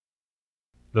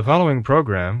The following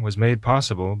program was made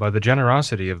possible by the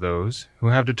generosity of those who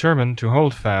have determined to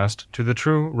hold fast to the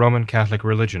true Roman Catholic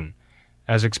religion,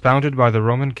 as expounded by the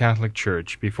Roman Catholic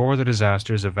Church before the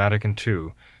disasters of Vatican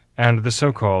II and the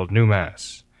so-called New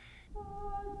Mass.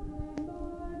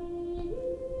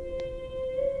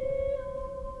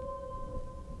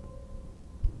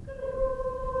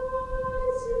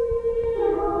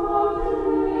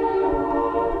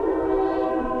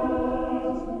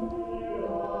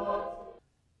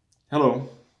 Hello,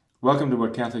 welcome to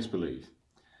What Catholics Believe.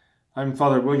 I'm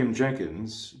Father William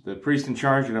Jenkins, the priest in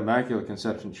charge at Immaculate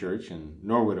Conception Church in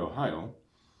Norwood, Ohio.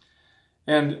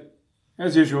 And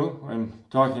as usual, I'm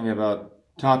talking about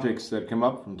topics that come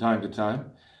up from time to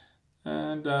time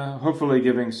and hopefully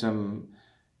giving some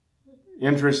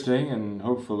interesting and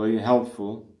hopefully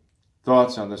helpful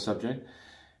thoughts on the subject.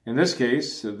 In this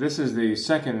case, this is the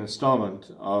second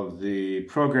installment of the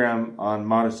program on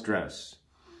modest dress.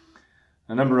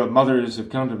 A number of mothers have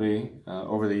come to me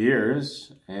over the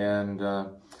years and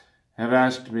have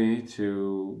asked me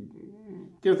to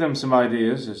give them some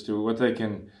ideas as to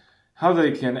how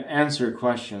they can answer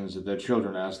questions that their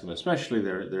children ask them, especially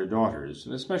their daughters,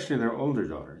 and especially their older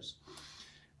daughters,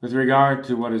 with regard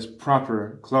to what is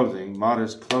proper clothing,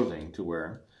 modest clothing to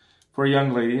wear for a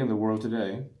young lady in the world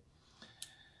today.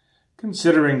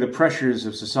 Considering the pressures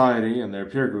of society and their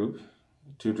peer group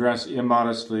to dress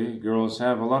immodestly, girls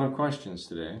have a lot of questions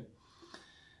today.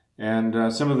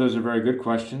 And some of those are very good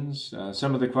questions.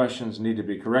 Some of the questions need to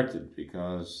be corrected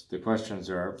because the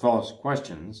questions are false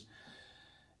questions.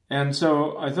 And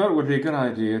so I thought it would be a good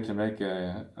idea to make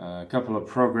a couple of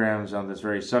programs on this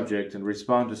very subject and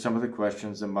respond to some of the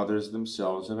questions the mothers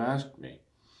themselves have asked me.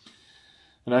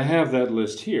 And I have that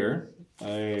list here.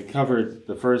 I covered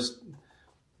the first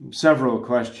several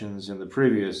questions in the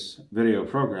previous video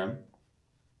program.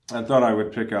 I thought I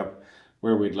would pick up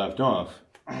where we'd left off.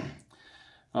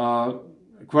 A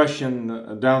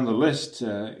question down the list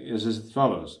is as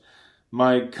follows.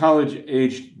 My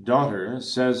college-aged daughter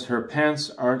says her pants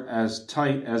aren't as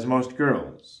tight as most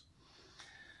girls.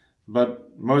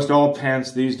 But most all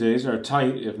pants these days are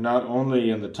tight, if not only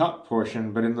in the top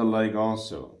portion, but in the leg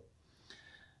also.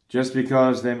 Just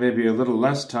because they may be a little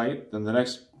less tight than the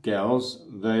next gals,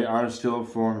 they are still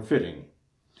form-fitting.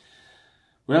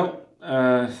 Well,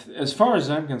 as far as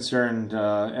I'm concerned,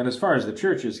 and as far as the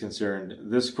church is concerned,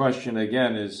 this question,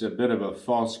 again, is a bit of a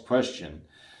false question.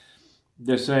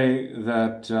 They say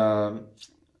that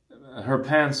her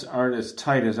pants aren't as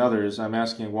tight as others. I'm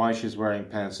asking why she's wearing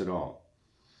pants at all.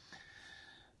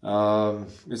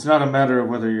 It's not a matter of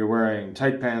whether you're wearing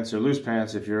tight pants or loose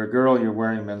pants. If you're a girl, you're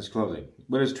wearing men's clothing,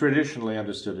 what is traditionally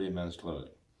understood to be men's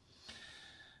clothing.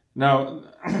 Now,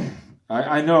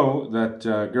 I know that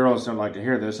girls don't like to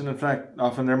hear this, and in fact,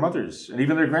 often their mothers and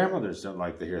even their grandmothers don't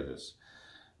like to hear this.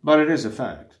 But it is a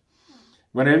fact.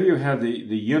 Whenever you had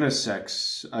the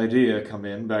unisex idea come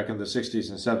in back in the 60s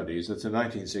and 70s, that's the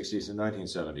 1960s and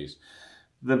 1970s,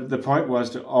 the point was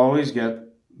to always get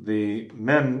the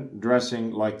men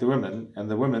dressing like the women and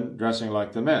the women dressing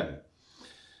like the men.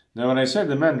 Now, when I said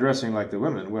the men dressing like the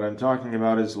women, what I'm talking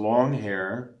about is long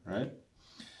hair, right?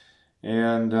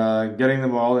 And getting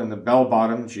them all in the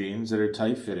bell-bottom jeans that are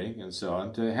tight-fitting and so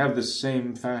on, to have the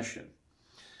same fashion.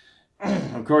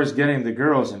 Of course, getting the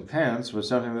girls in pants was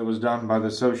something that was done by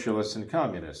the socialists and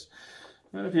communists.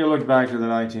 But if you look back to the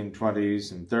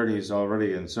 1920s and 30s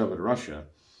already in Soviet Russia,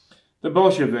 the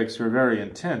Bolsheviks were very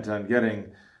intent on getting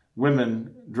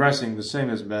women dressing the same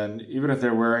as men, even if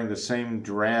they're wearing the same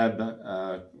drab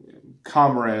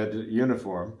comrade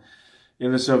uniform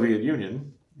in the Soviet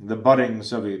Union, the budding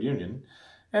Soviet Union,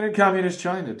 and in communist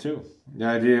China too. The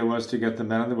idea was to get the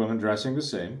men and the women dressing the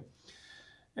same.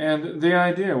 And the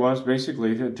idea was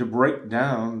basically to break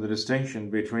down the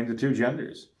distinction between the two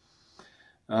genders.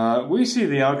 We see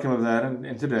the outcome of that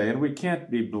in today, and we can't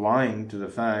be blind to the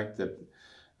fact that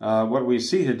what we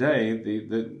see today,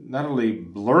 the not only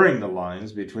blurring the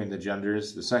lines between the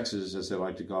genders, the sexes as they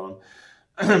like to call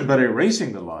them, but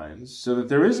erasing the lines so that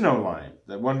there is no line,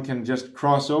 that one can just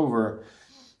cross over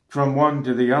from one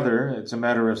to the other. It's a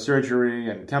matter of surgery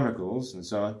and chemicals and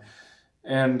so on.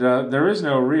 And there is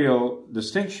no real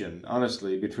distinction,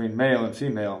 honestly, between male and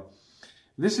female.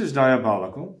 This is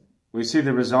diabolical. We see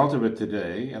the result of it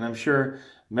today, and I'm sure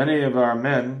many of our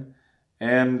men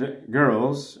and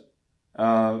girls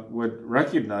would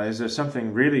recognize there's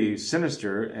something really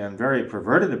sinister and very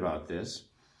perverted about this,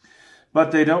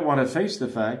 but they don't want to face the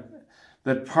fact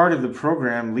that part of the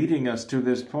program leading us to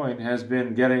this point has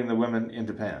been getting the women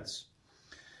into pants.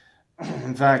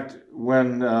 In fact,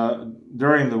 when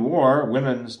during the war,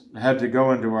 women had to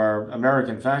go into our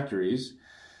American factories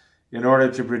in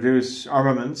order to produce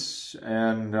armaments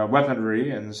and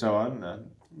weaponry and so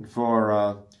on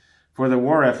for the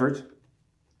war effort,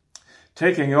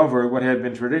 taking over what had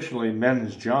been traditionally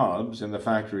men's jobs in the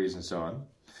factories and so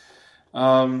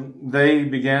on. They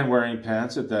began wearing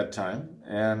pants at that time,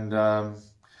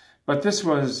 but this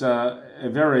was a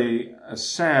very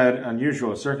sad,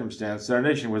 unusual circumstance. Our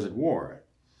nation was at war.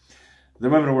 The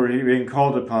women were being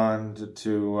called upon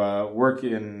to work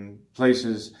in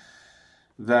places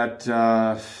that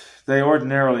they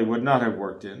ordinarily would not have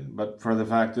worked in, but for the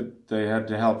fact that they had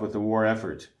to help with the war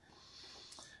effort.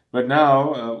 But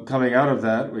now, coming out of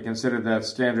that, we consider that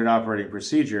standard operating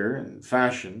procedure and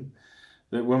fashion,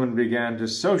 that women began to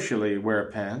socially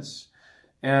wear pants.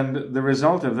 And the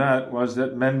result of that was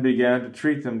that men began to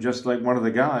treat them just like one of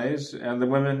the guys, and the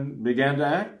women began to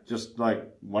act just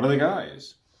like one of the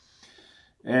guys.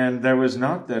 And there was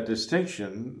not that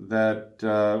distinction that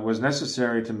was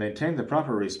necessary to maintain the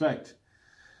proper respect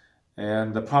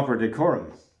and the proper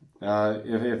decorum.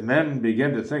 If men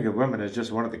begin to think of women as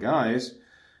just one of the guys,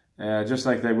 just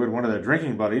like they would one of their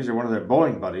drinking buddies or one of their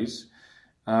bowling buddies,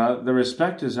 the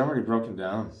respect is already breaking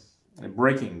down.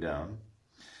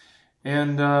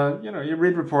 And, you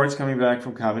read reports coming back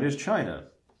from communist China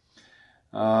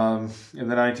in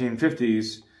the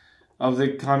 1950s of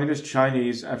the communist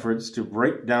Chinese efforts to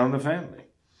break down the family.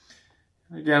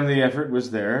 Again, the effort was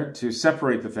there to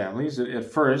separate the families.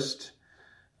 At first,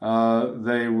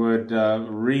 they would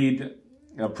read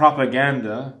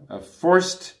propaganda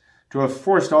to a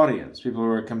forced audience. People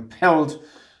were compelled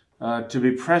to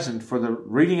be present for the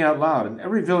reading out loud in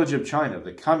every village of China,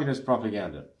 the communist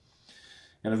propaganda.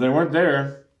 And if they weren't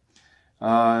there,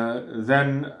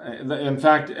 then, in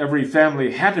fact, every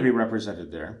family had to be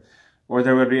represented there, or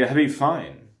there would be a heavy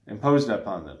fine imposed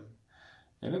upon them.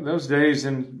 And in those days,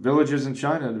 in villages in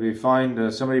China, to be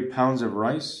fined so many pounds of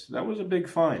rice, that was a big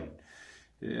fine.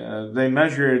 They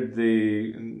measured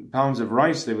the pounds of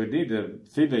rice they would need to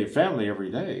feed their family every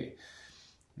day.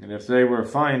 And if they were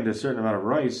fined a certain amount of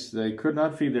rice, they could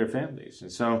not feed their families.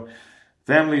 And so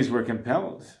families were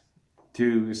compelled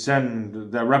to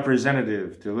send their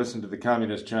representative to listen to the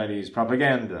communist Chinese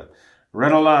propaganda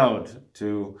read aloud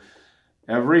to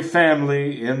every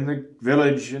family in the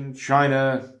village in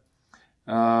China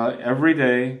every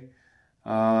day,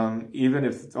 even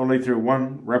if only through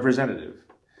one representative.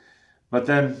 But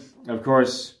then, of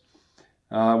course,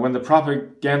 when the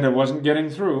propaganda wasn't getting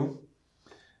through,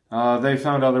 they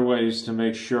found other ways to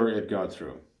make sure it got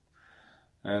through.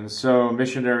 And so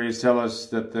missionaries tell us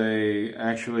that they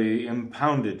actually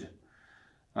impounded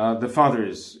the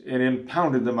fathers and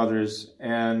impounded the mothers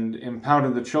and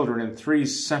impounded the children in 3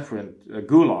 separate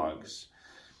gulags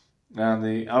on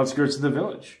the outskirts of the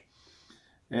village.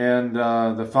 And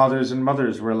the fathers and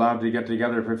mothers were allowed to get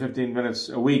together for 15 minutes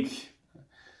a week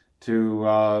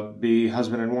to be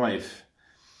husband and wife.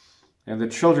 And the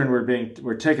children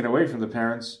were taken away from the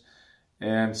parents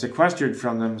and sequestered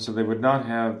from them, so they would not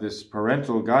have this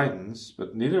parental guidance,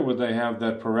 but neither would they have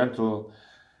that parental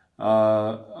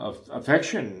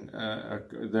affection,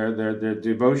 their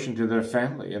devotion to their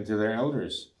family and to their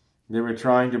elders. They were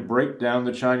trying to break down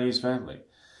the Chinese family.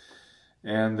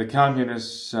 And the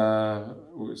communists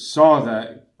saw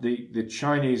that the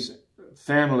Chinese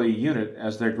family unit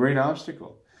as their great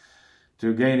obstacle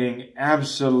to gaining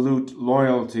absolute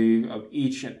loyalty of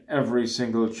each and every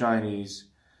single Chinese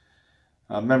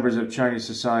members of Chinese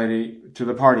society to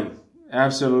the party.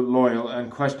 Absolute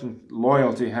unquestioned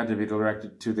loyalty had to be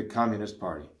directed to the Communist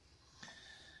Party.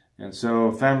 And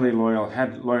so family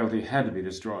loyalty had to be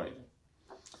destroyed.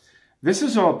 This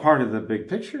is all part of the big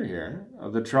picture here,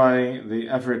 of the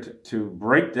effort to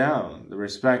break down the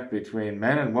respect between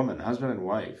man and woman, husband and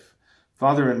wife,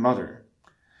 father and mother.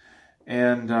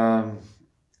 And the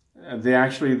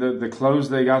clothes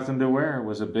they got them to wear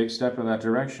was a big step in that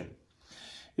direction.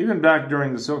 Even back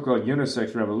during the so-called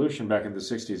unisex revolution back in the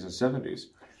 60s and 70s,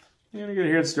 you could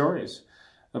hear stories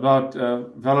about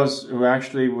fellows who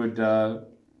actually would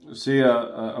see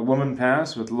a woman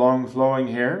pass with long flowing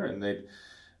hair, and they'd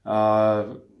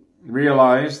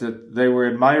realize that they were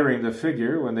admiring the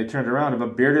figure when they turned around of a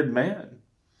bearded man.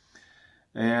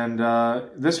 And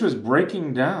this was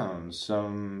breaking down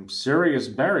some serious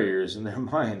barriers in their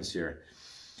minds here.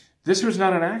 This was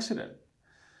not an accident.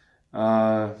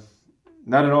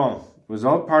 Not at all. It was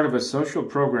all part of a social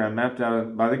program mapped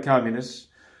out by the communists,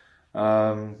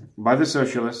 by the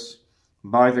socialists,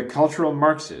 by the cultural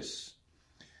Marxists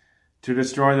to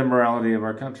destroy the morality of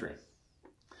our country,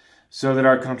 so that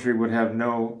our country would have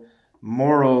no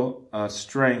moral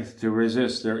strength to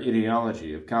resist their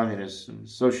ideology of communism and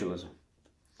socialism.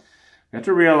 We have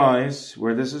to realize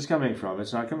where this is coming from.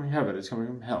 It's not coming from heaven, it's coming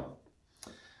from hell.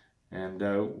 And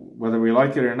whether we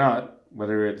like it or not,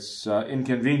 whether it's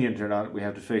inconvenient or not, we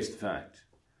have to face the fact,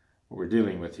 what we're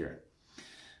dealing with here.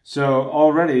 So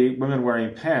already women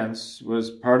wearing pants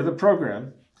was part of the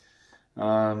program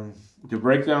to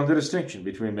break down the distinction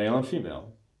between male and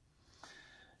female,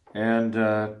 and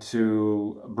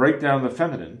to break down the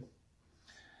feminine,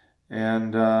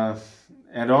 and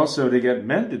also to get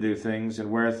men to do things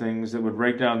and wear things that would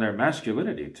break down their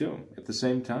masculinity too at the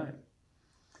same time.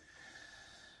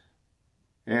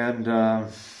 And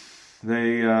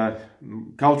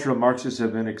cultural Marxists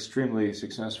have been extremely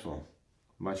successful,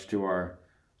 much to our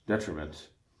detriment.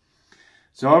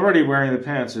 So already wearing the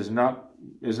pants is not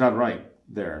right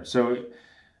there. So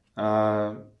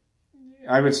I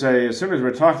would say, as soon as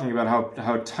we're talking about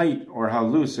how tight or how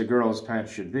loose a girl's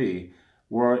pants should be,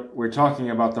 we're talking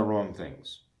about the wrong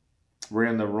things. We're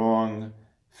in the wrong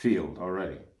field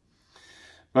already.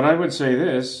 But I would say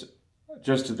this,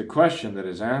 just to the question that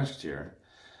is asked here,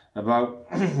 about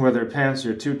whether pants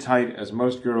are too tight as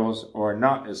most girls or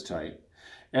not as tight.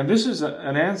 And this is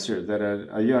an answer that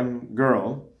a young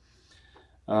girl,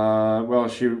 well,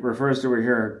 she refers to her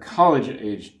here,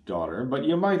 college-age daughter, but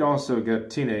you might also get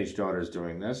teenage daughters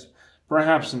doing this.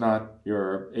 Perhaps not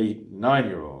your 8,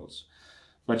 9-year-olds,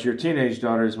 but your teenage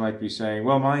daughters might be saying,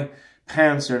 well, my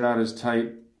pants are not as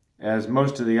tight as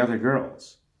most of the other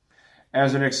girls,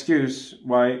 as an excuse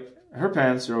why her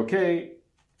pants are okay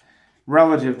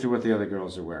relative to what the other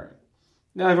girls are wearing.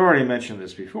 Now, I've already mentioned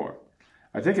this before.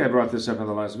 I think I brought this up in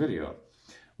the last video.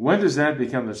 When does that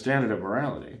become the standard of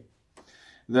morality?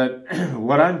 That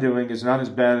what I'm doing is not as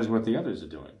bad as what the others are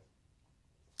doing.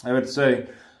 I would say,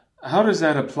 how does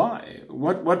that apply?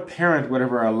 What parent would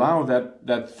ever allow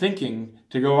that thinking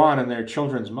to go on in their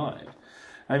children's mind?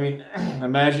 I mean,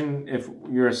 imagine if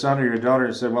your son or your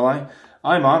daughter said, well,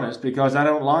 I'm honest because I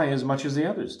don't lie as much as the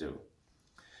others do.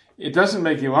 It doesn't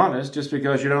make you honest just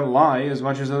because you don't lie as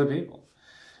much as other people.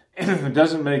 It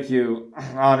doesn't make you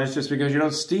honest just because you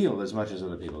don't steal as much as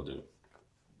other people do.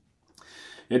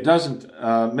 It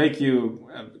doesn't make you,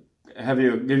 give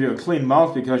you a clean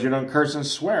mouth because you don't curse and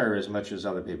swear as much as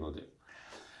other people do.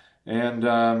 And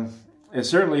it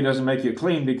certainly doesn't make you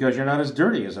clean because you're not as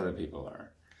dirty as other people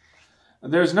are.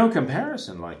 There's no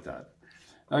comparison like that.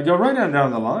 Go right on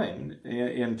down the line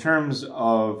in terms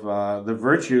of the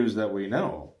virtues that we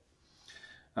know.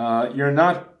 You're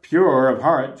not pure of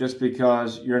heart just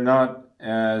because you're not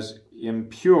as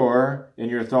impure in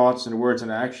your thoughts and words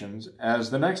and actions as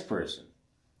the next person.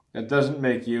 That doesn't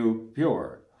make you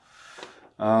pure.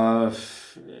 And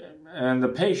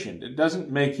the patient. It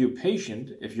doesn't make you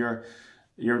patient if your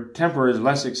temper is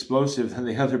less explosive than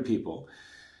the other people.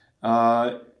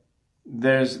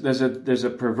 There's a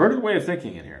perverted way of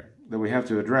thinking in here that we have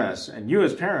to address, and you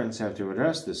as parents have to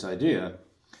address this idea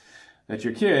that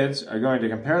your kids are going to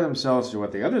compare themselves to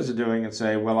what the others are doing and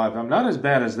say, well, if I'm not as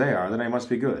bad as they are, then I must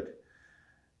be good.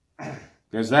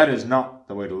 Because that is not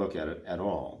the way to look at it at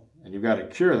all. And you've got to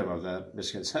cure them of that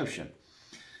misconception.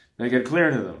 Make it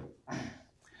clear to them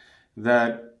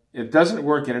that it doesn't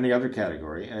work in any other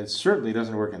category, and it certainly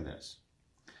doesn't work in this.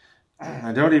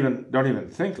 I don't even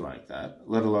think like that,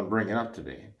 let alone bring it up to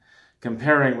me.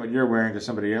 Comparing what you're wearing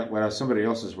to what somebody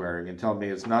else is wearing and tell me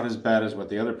it's not as bad as what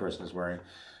the other person is wearing.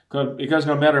 Because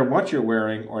no matter what you're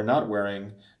wearing or not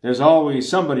wearing, there's always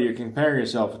somebody you compare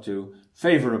yourself to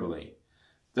favorably.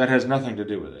 That has nothing to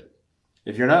do with it.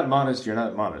 If you're not modest, you're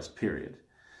not modest, period.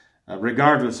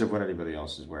 Regardless of what anybody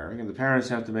else is wearing. And the parents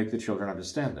have to make the children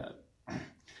understand that.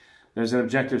 There's an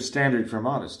objective standard for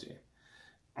modesty.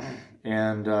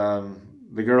 And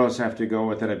the girls have to go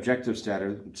with that objective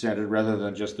standard rather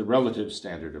than just the relative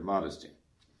standard of modesty.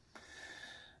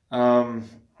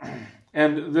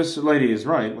 And this lady is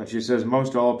right when she says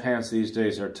most all pants these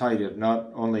days are tight, if not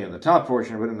only in the top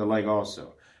portion, but in the leg also.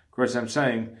 Of course, I'm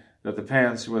saying that the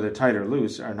pants, whether tight or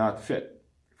loose, are not fit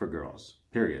for girls,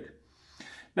 period.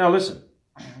 Now listen,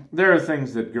 there are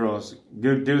things that girls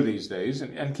do these days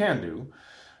and can do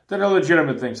that are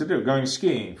legitimate things to do. Going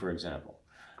skiing, for example.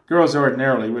 Girls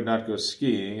ordinarily would not go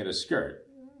skiing in a skirt.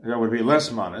 That would be less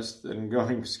modest than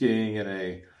going skiing in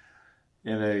a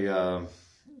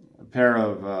pair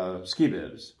of ski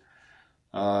bibs.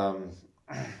 And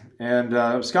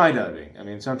skydiving. I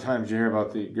mean, sometimes you hear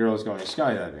about the girls going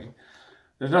skydiving.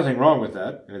 There's nothing wrong with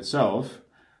that in itself.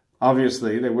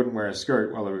 Obviously, they wouldn't wear a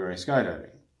skirt while they were going skydiving.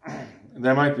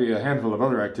 There might be a handful of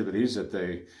other activities that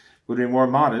they would be more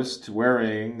modest,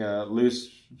 wearing loose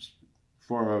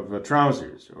form of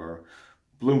trousers or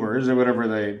bloomers or whatever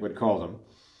they would call them.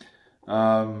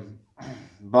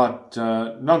 But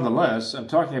nonetheless, I'm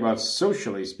talking about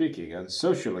socially speaking, on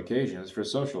social occasions for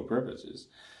social purposes.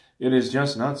 It is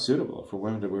just not suitable for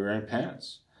women to be wearing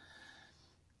pants.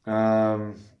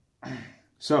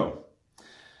 So,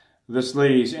 this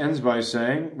lady ends by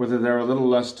saying, whether they're a little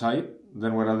less tight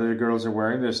than what other girls are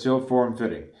wearing, they're still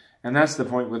form-fitting. And that's the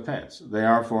point with pants. They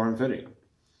are form-fitting.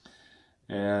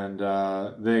 And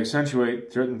they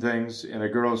accentuate certain things in a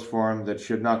girl's form that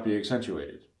should not be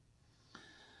accentuated.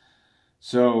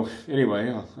 So,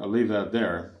 anyway, I'll leave that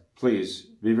there. Please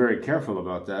be very careful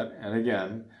about that. And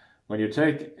again, when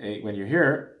you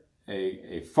hear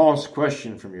a false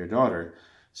question from your daughter,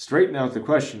 straighten out the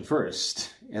question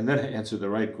first, and then answer the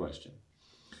right question.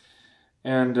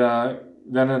 And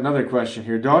then another question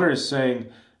here. Daughter is saying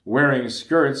wearing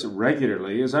skirts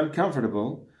regularly is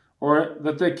uncomfortable, or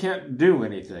that they can't do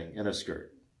anything in a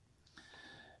skirt.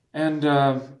 And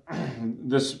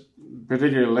this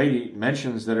particular lady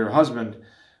mentions that her husband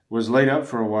was laid up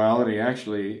for a while, and he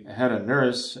actually had a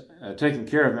nurse taking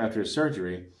care of him after his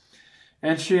surgery.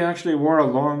 And she actually wore a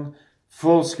long,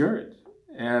 full skirt,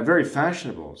 a very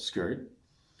fashionable skirt.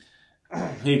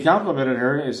 He complimented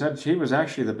her. He said she was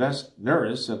actually the best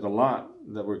nurse of the lot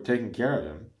that were taking care of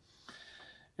him.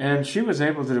 And she was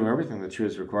able to do everything that she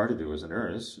was required to do as a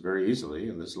nurse very easily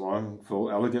in this long,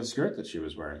 full, elegant skirt that she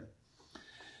was wearing.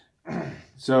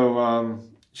 So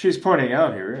she's pointing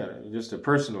out here, just a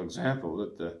personal example,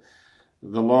 that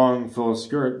the long, full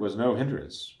skirt was no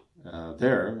hindrance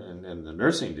there in the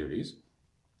nursing duties.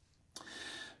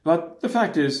 But the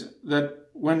fact is that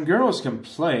when girls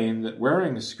complain that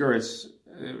wearing skirts,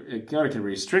 it kind of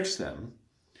restricts them,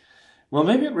 well,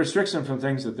 maybe it restricts them from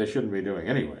things that they shouldn't be doing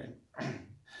anyway.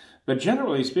 But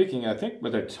generally speaking, I think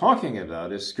what they're talking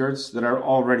about is skirts that are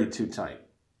already too tight.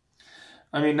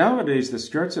 I mean, nowadays, the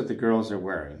skirts that the girls are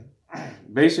wearing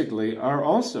basically are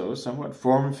also somewhat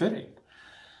form-fitting.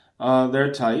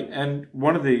 They're tight, and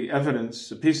one of the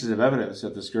pieces of evidence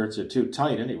that the skirts are too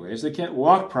tight anyway is they can't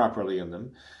walk properly in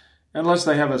them unless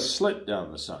they have a slit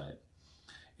down the side.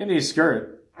 Any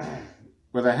skirt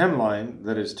with a hemline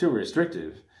that is too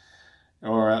restrictive,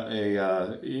 or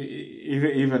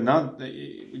even not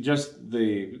just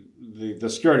the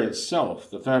skirt itself,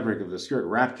 the fabric of the skirt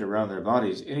wrapped around their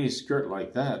bodies, any skirt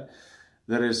like that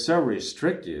is so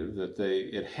restrictive that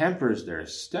it hampers their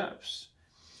steps.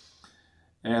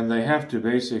 And they have to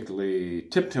basically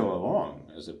tiptoe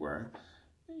along, as it were,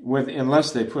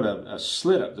 unless they put a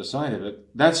slit up the side of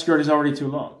it. That skirt is already too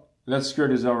long. That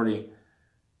skirt is already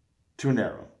too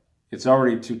narrow. It's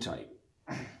already too tight.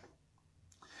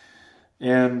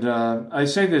 And I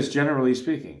say this generally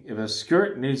speaking. If a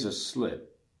skirt needs a slit,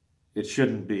 it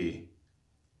shouldn't be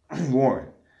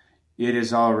worn. It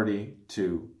is already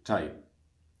too tight.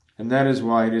 And that is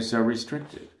why it is so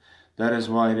restrictive. That is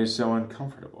why it is so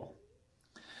uncomfortable.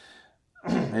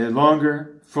 A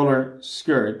longer, fuller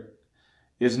skirt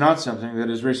is not something that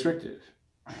is restrictive.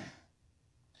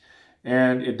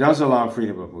 And it does allow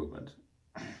freedom of movement.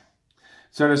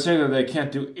 So to say that they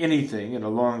can't do anything in a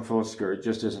long, full skirt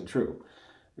just isn't true.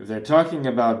 If they're talking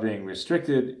about being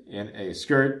restricted in a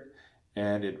skirt,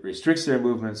 and it restricts their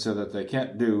movement so that they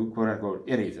can't do, quote-unquote,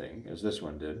 anything, as this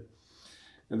one did,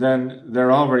 then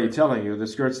they're already telling you the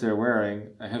skirts they're wearing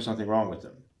have something wrong with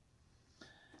them.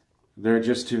 They're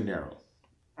just too narrow.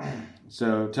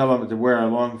 So tell them to wear a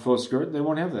long, full skirt, they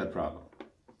won't have that problem.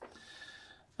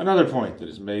 Another point that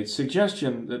is made,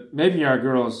 suggestion that maybe our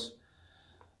girls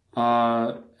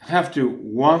have to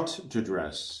want to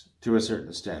dress to a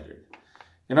certain standard.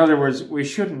 In other words, we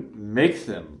shouldn't make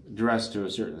them dress to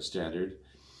a certain standard,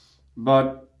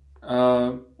 but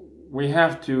we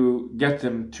have to get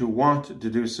them to want to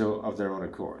do so of their own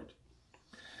accord.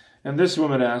 And this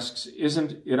woman asks,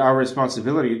 isn't it our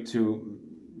responsibility to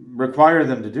require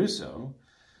them to do so?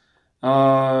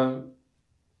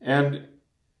 And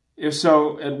if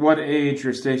so, at what age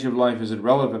or stage of life is it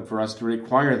relevant for us to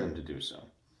require them to do so?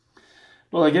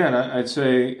 Well, again, I'd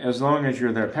say as long as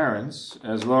you're their parents,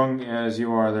 as long as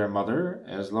you are their mother,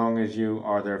 as long as you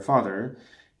are their father,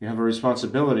 you have a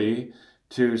responsibility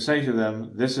to say to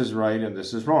them, this is right and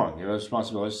this is wrong. You have a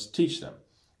responsibility to teach them.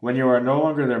 When you are no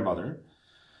longer their mother,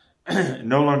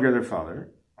 no longer their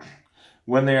father,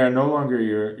 when they are no longer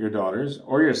your daughters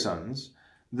or your sons,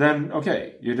 then,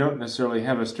 okay, you don't necessarily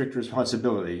have a strict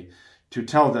responsibility to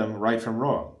tell them right from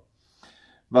wrong.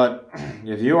 But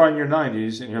if you are in your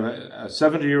 90s and you have a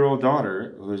 70-year-old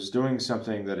daughter who's doing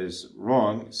something that is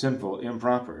wrong, sinful,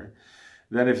 improper,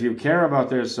 then if you care about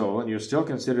their soul and you still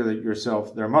consider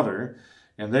yourself their mother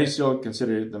and they still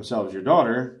consider themselves your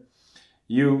daughter,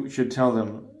 you should tell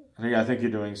them, hey, I think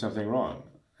you're doing something wrong.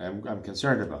 I'm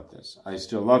concerned about this. I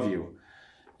still love you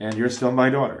and you're still my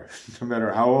daughter, no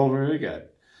matter how old we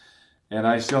get. And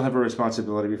I still have a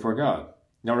responsibility before God.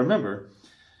 Now remember,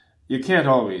 you can't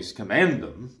always command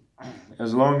them.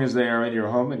 As long as they are in your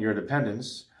home and your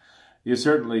dependents, you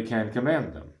certainly can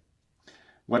command them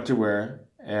what to wear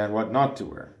and what not to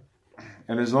wear.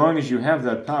 And as long as you have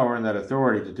that power and that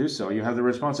authority to do so, you have the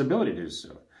responsibility to do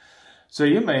so. So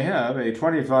you may have a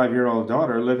 25-year-old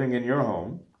daughter living in your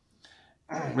home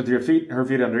with her feet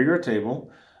under your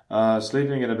table,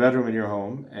 sleeping in a bedroom in your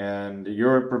home, and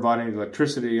you're providing the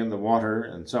electricity and the water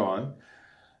and so on.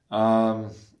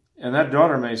 And that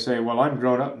daughter may say, well, I'm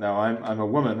grown up now. I'm a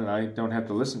woman and I don't have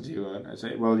to listen to you. And I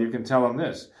say, well, you can tell them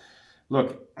this.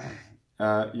 Look,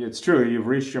 it's true, you've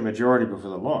reached your majority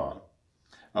before the law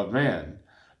of man.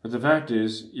 But the fact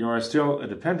is, you are still a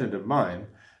dependent of mine.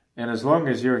 And as long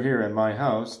as you're here in my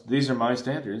house, these are my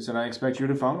standards and I expect you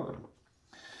to follow them.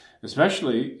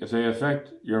 Especially if they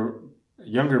affect your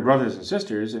younger brothers and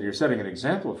sisters and you're setting an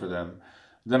example for them,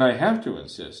 then I have to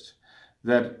insist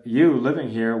that you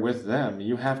living here with them,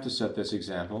 you have to set this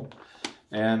example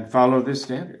and follow this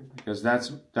standard, because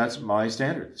that's my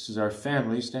standard. This is our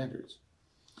family standards.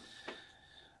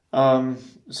 I'd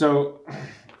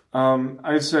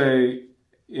say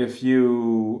if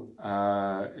you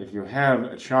have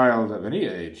a child of any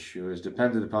age who is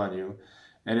dependent upon you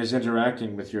and is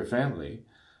interacting with your family,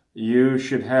 you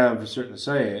should have a certain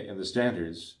say in the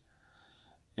standards.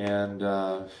 And,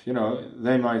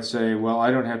 they might say, well,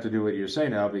 I don't have to do what you say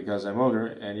now because I'm older.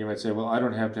 And you might say, well, I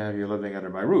don't have to have you living under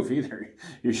my roof either.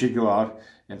 You should go out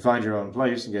and find your own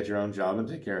place and get your own job and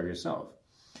take care of yourself.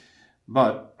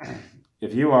 But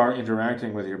if you are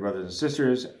interacting with your brothers and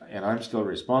sisters, and I'm still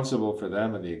responsible for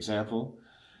them, and the example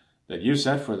that you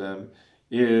set for them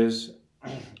is,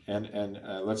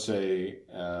 let's say,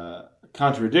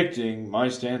 contradicting my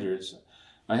standards,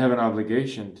 I have an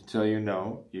obligation to tell you,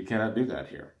 no, you cannot do that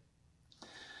here.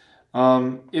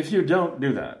 If you don't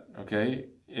do that, okay,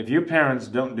 if you parents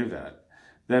don't do that,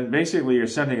 then basically you're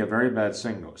sending a very bad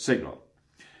signal.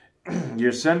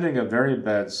 You're sending a very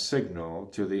bad signal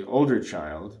to the older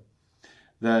child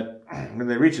that when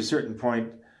they reach a certain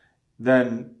point,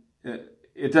 then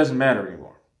it doesn't matter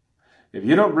anymore. If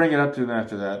you don't bring it up to them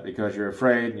after that because you're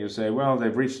afraid and you say, well,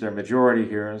 they've reached their majority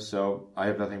here, so I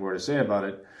have nothing more to say about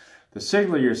it, the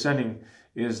signal you're sending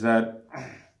is that,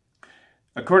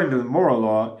 according to the moral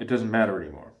law, it doesn't matter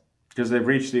anymore because they've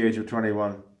reached the age of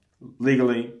 21.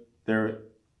 Legally, they're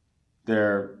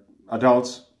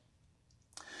adults.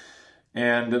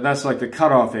 And that's like the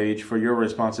cutoff age for your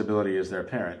responsibility as their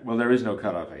parent. Well, there is no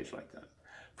cutoff age like that.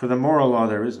 For the moral law,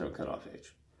 there is no cutoff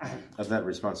age of that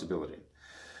responsibility.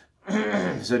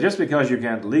 So just because you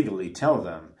can't legally tell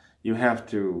them you have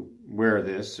to wear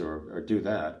this or do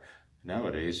that,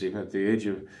 nowadays, even at the age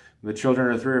of the children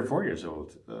are 3 or 4 years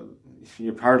old,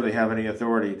 you hardly have any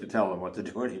authority to tell them what to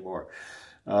do anymore.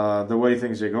 The way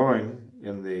things are going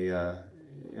in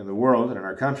the world and in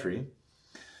our country.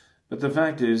 But the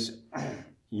fact is,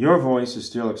 your voice is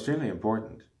still extremely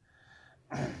important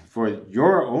for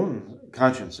your own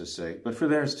conscience's sake, but for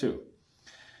theirs too.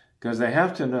 Because they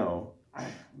have to know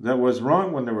that what's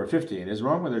wrong when they were 15 is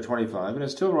wrong when they're 25, and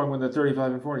it's still wrong when they're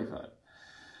 35 and 45.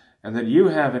 And that you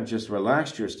haven't just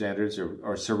relaxed your standards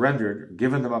or surrendered,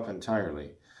 given them up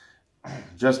entirely,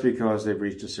 just because they've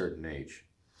reached a certain age.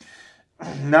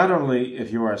 Not only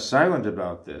if you are silent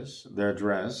about this, their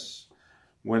dress,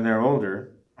 when they're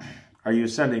older, are you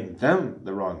sending them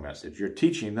the wrong message? You're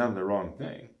teaching them the wrong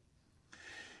thing.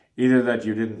 Either that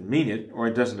you didn't mean it or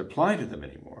it doesn't apply to them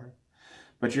anymore.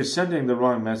 But you're sending the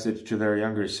wrong message to their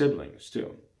younger siblings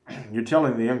too. You're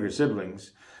telling the younger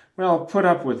siblings, well, put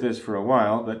up with this for a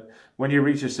while, but when you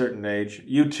reach a certain age,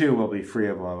 you too will be free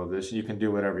of all of this and you can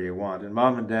do whatever you want. And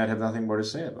mom and dad have nothing more to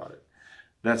say about it.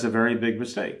 That's a very big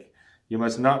mistake. You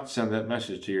must not send that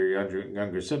message to your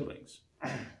younger siblings.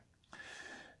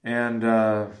 And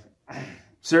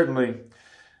certainly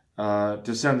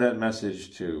to send that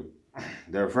message to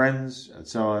their friends and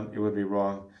so on, it would be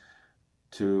wrong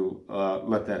to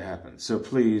let that happen. So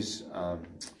please,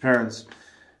 parents,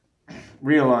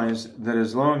 realize that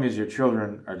as long as your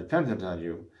children are dependent on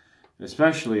you,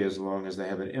 especially as long as they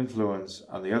have an influence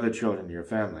on the other children in your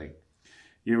family,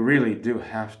 you really do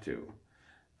have to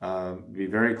be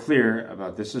very clear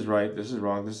about this is right, this is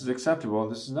wrong, this is acceptable,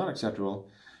 this is not acceptable,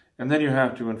 and then you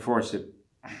have to enforce it,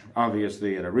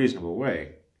 obviously, in a reasonable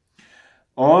way.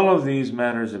 All of these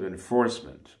matters of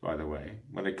enforcement, by the way,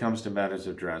 when it comes to matters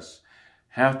of dress,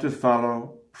 have to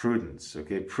follow prudence.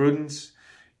 Okay, prudence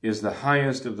is the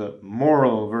highest of the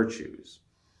moral virtues.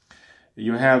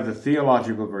 You have the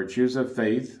theological virtues of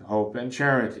faith, hope, and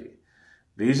charity.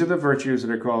 These are the virtues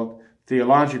that are called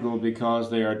theological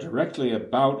because they are directly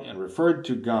about and referred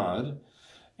to God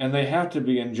and they have to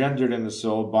be engendered in the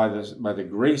soul by the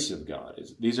grace of God.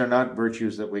 These are not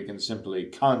virtues that we can simply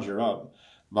conjure up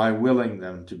by willing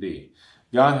them to be.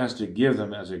 God has to give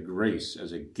them as a grace,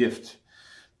 as a gift.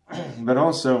 But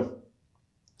also,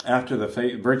 after the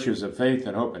virtues of faith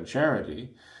and hope and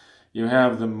charity, you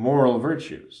have the moral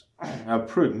virtues of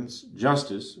prudence,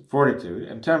 justice, fortitude,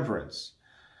 and temperance.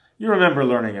 You remember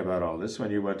learning about all this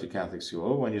when you went to Catholic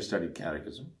school, when you studied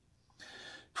catechism.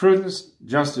 Prudence,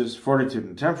 justice, fortitude,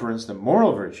 and temperance, the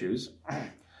moral virtues,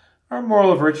 are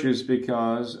moral virtues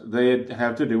because they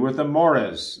have to do with the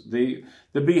mores, the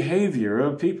behavior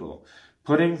of people,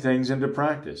 putting things into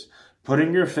practice,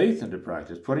 putting your faith into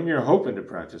practice, putting your hope into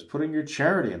practice, putting your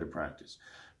charity into practice.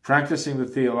 Practicing the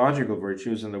theological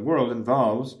virtues in the world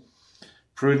involves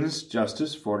prudence,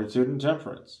 justice, fortitude, and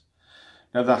temperance.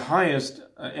 Now the highest,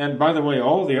 and by the way,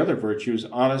 all the other virtues,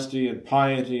 honesty and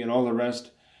piety and all the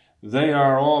rest, they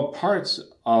are all parts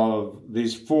of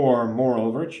these four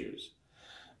moral virtues.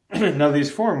 Now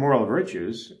these four moral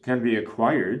virtues can be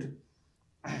acquired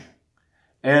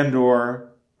and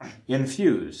or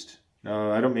infused.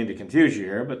 Now I don't mean to confuse you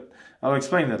here, but I'll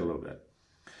explain that a little bit.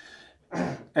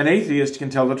 An atheist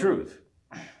can tell the truth.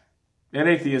 An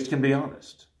atheist can be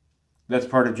honest. That's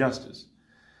part of justice.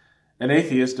 An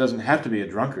atheist doesn't have to be a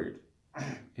drunkard.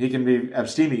 He can be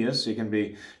abstemious. He can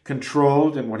be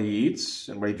controlled in what he eats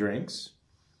and what he drinks.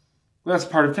 That's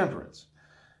part of temperance.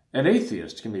 An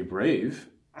atheist can be brave.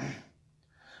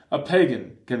 A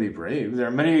pagan can be brave. There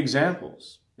are many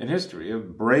examples in history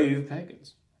of brave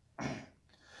pagans.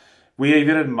 We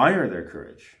even admire their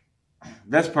courage.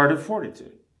 That's part of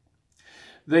fortitude.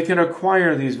 They can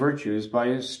acquire these virtues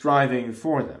by striving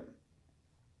for them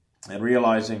and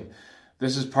realizing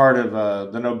this is part of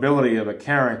the nobility of a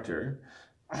character.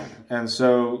 And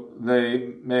so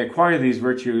they may acquire these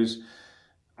virtues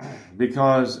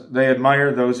because they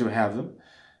admire those who have them,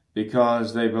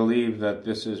 because they believe that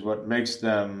this is what makes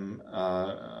them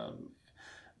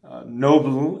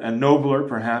noble and nobler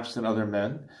perhaps than other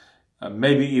men,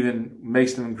 maybe even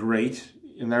makes them great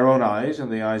in their own eyes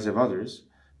and the eyes of others.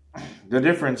 The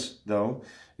difference, though,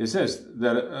 is this,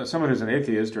 that someone who's an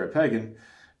atheist or a pagan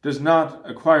does not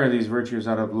acquire these virtues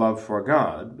out of love for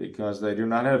God, because they do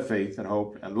not have faith and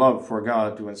hope and love for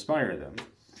God to inspire them.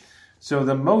 So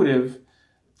the motive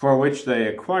for which they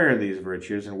acquire these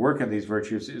virtues and work in these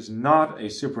virtues is not a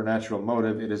supernatural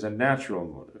motive, it is a natural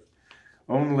motive.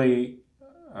 Only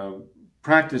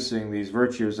practicing these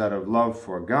virtues out of love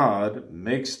for God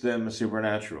makes them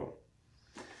supernatural.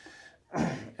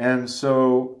 And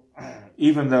so,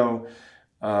 even though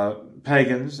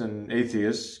pagans and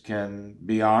atheists can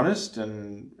be honest,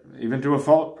 and even to a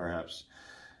fault perhaps,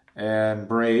 and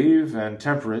brave and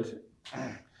temperate,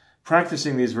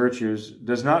 practicing these virtues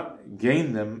does not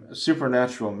gain them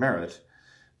supernatural merit.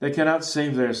 They cannot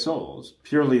save their souls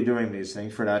purely doing these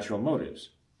things for natural motives.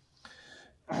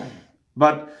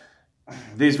 But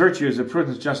these virtues of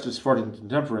prudence, justice, fortitude, and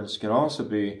temperance can also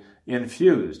be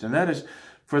infused, and that is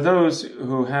for those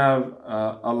who have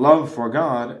a love for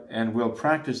God and will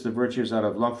practice the virtues out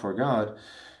of love for God.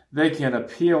 They can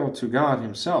appeal to God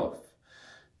himself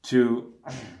to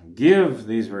give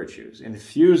these virtues,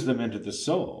 infuse them into the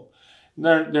soul.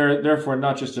 They're therefore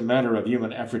not just a matter of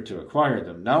human effort to acquire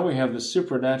them. Now we have the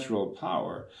supernatural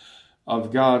power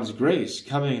of God's grace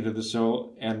coming into the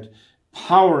soul and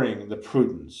powering the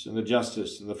prudence and the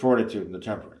justice and the fortitude and the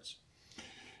temperance,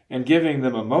 and giving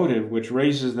them a motive which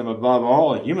raises them above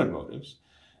all human motives.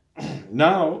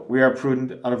 Now we are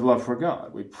prudent out of love for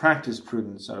God. We practice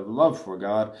prudence out of love for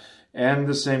God, and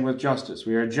the same with justice.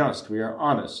 We are just, we are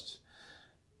honest,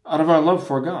 out of our love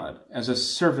for God, as a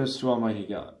service to Almighty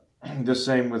God. The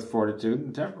same with fortitude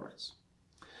and temperance.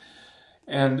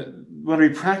 And when we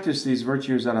practice these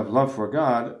virtues out of love for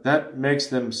God, that makes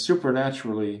them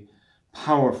supernaturally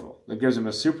powerful. That gives them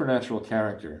a supernatural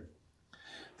character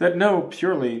that no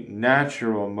purely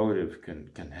natural motive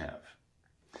can have.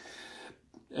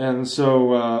 And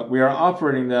so we are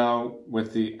operating now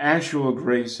with the actual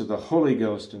grace of the Holy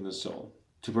Ghost in the soul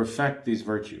to perfect these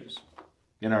virtues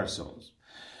in our souls.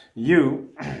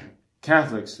 You,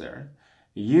 Catholics there,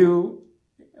 you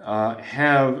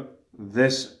have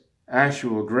this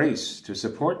actual grace to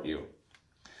support you.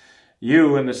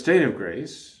 You, in the state of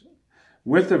grace,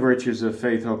 with the virtues of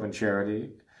faith, hope, and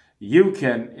charity, you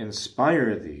can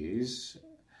inspire these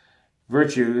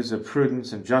virtues of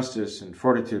prudence and justice and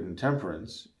fortitude and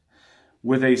temperance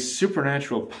with a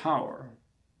supernatural power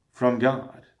from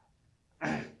God.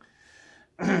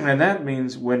 And that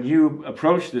means when you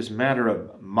approach this matter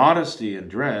of modesty in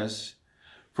dress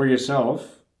for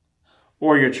yourself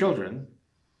or your children,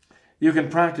 you can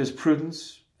practice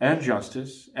prudence and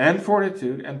justice and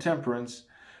fortitude and temperance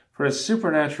for a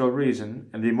supernatural reason,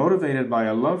 and be motivated by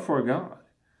a love for God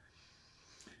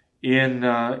in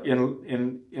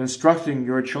instructing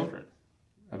your children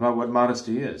about what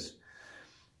modesty is.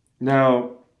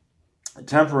 Now,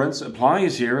 temperance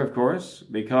applies here, of course,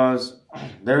 because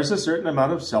there's a certain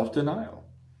amount of self-denial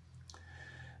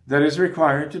that is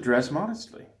required to dress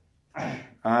modestly.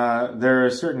 There are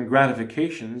certain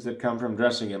gratifications that come from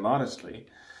dressing immodestly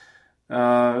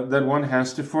that one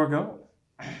has to forego.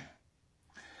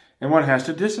 And one has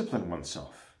to discipline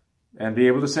oneself and be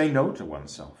able to say no to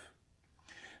oneself.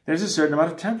 There's a certain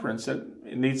amount of temperance that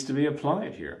needs to be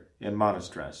applied here in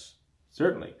modest dress,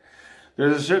 certainly.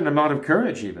 There's a certain amount of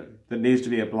courage even that needs to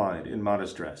be applied in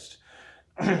modest dress.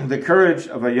 The courage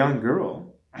of a young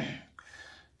girl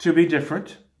to be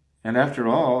different. And after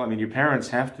all, I mean, your parents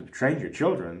have to train your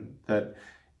children that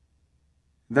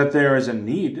there is a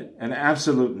need, an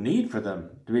absolute need for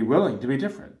them to be willing to be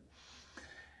different.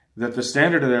 That the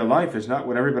standard of their life is not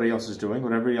what everybody else is doing,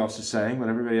 what everybody else is saying, what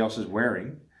everybody else is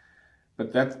wearing,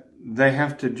 but that they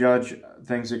have to judge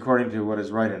things according to what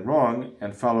is right and wrong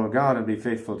and follow God and be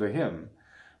faithful to Him,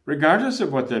 regardless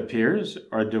of what their peers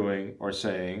are doing or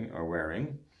saying or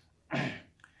wearing.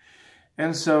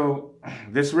 And so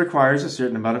this requires a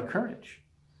certain amount of courage.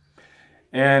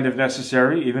 And if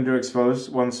necessary, even to expose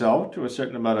oneself to a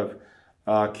certain amount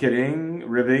of kidding,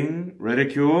 ribbing,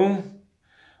 ridicule,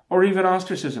 or even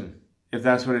ostracism, if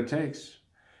that's what it takes.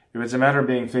 If it's a matter of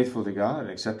being faithful to God and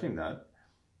accepting that,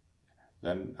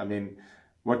 then, I mean,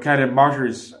 what kind of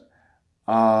martyrs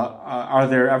are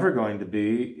there ever going to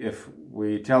be if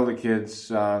we tell the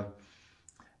kids,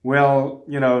 well,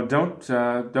 you know,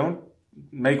 don't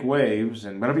make waves,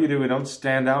 and whatever you do, don't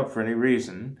stand out for any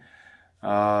reason.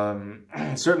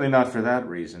 Certainly not for that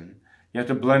reason. You have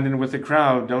to blend in with the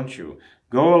crowd, don't you?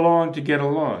 Go along to get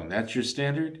along. That's your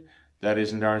standard? That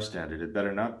isn't our standard. It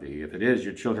better not be. If it is,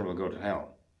 your children will go to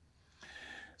hell.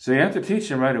 So you have to teach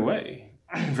them right away,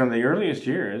 from the earliest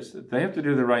years, that they have to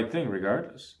do the right thing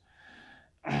regardless.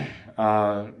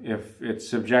 If it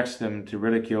subjects them to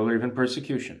ridicule or even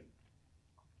persecution.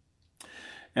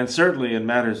 And certainly in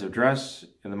matters of dress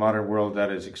in the modern world,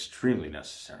 that is extremely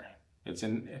necessary. It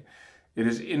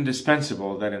is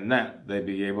indispensable that in that they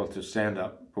be able to stand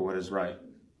up for what is right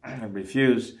and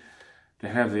refuse to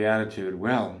have the attitude,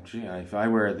 well, gee, if I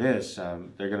wear this,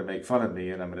 they're going to make fun of me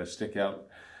and I'm going to stick out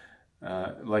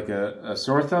like a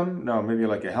sore thumb? No, maybe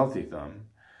like a healthy thumb.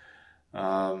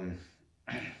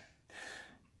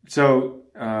 So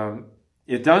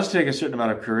it does take a certain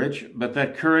amount of courage, but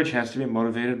that courage has to be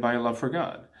motivated by a love for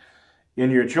God.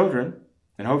 In your children,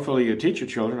 and hopefully you teach your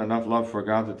children enough love for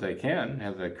God that they can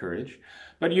have that courage,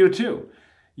 but you too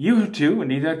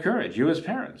need that courage, you as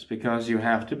parents, because you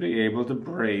have to be able to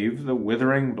brave the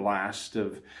withering blast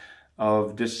of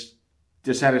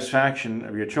dissatisfaction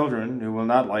of your children who will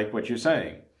not like what you're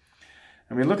saying.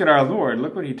 I mean, look at our Lord.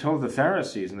 Look what He told the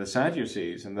Pharisees and the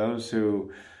Sadducees and those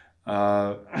who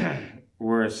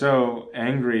were so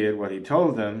angry at what He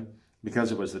told them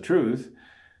because it was the truth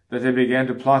that they began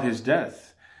to plot His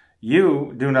death.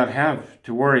 You do not have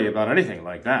to worry about anything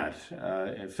like that,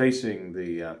 facing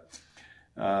the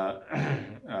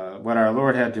what our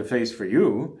Lord had to face for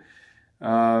you,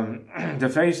 to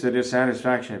face the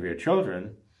dissatisfaction of your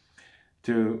children,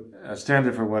 to stand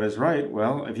up for what is right.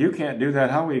 Well, if you can't do that,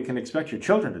 how can you expect your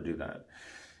children to do that?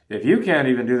 If you can't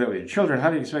even do that with your children, how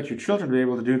do you expect your children to be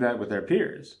able to do that with their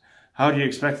peers? How do you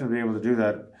expect them to be able to do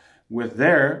that with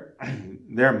their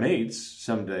mates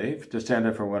someday, to stand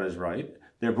up for what is right,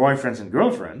 their boyfriends and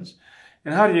girlfriends?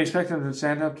 And how do you expect them to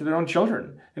stand up to their own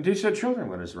children and teach their children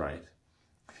what is right?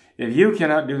 If you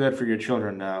cannot do that for your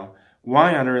children now,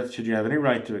 why on earth should you have any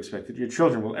right to expect that your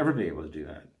children will ever be able to do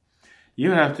that?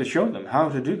 You have to show them how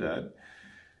to do that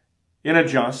in a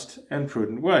just and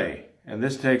prudent way. And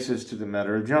this takes us to the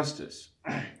matter of justice.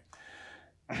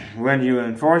 When you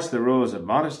enforce the rules of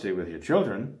modesty with your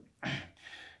children,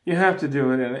 you have to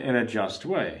do it in a just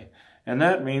way. And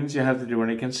that means you have to do it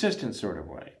in a consistent sort of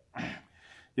way.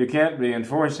 You can't be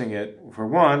enforcing it for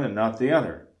one and not the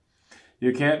other.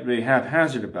 You can't be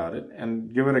haphazard about it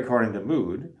and do it according to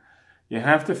mood. You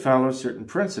have to follow certain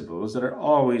principles that are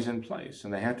always in place,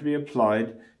 and they have to be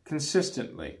applied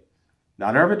consistently,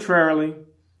 not arbitrarily,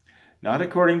 not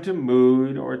according to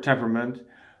mood or temperament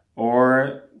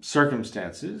or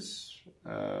circumstances,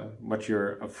 what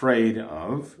you're afraid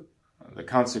of, the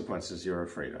consequences you're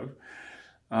afraid of.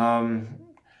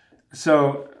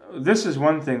 So this is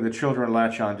one thing the children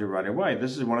latch on to right away.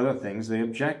 This is one of the things they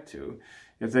object to.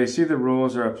 If they see the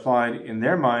rules are applied in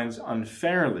their minds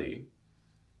unfairly,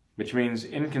 which means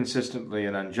inconsistently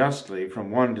and unjustly from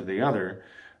one to the other,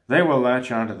 they will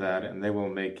latch onto that and they will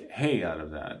make hay out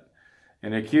of that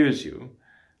and accuse you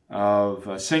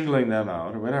of singling them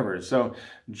out or whatever. So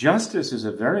justice is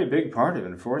a very big part of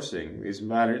enforcing this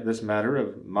matter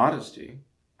of modesty.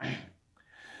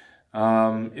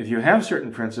 If you have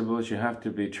certain principles, you have to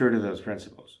be true to those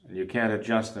principles. And you can't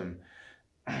adjust them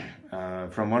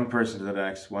from one person to the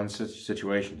next, one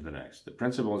situation to the next. The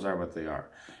principles are what they are.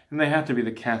 And they have to be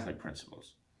the Catholic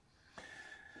principles.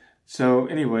 So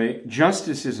anyway,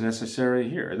 justice is necessary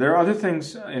here. There are other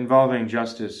things involving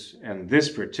justice and this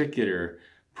particular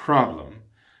problem,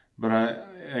 but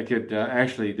I could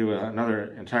actually do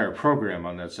another entire program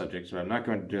on that subject, so I'm not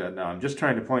going to do that now. I'm just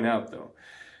trying to point out, though,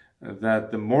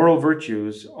 that the moral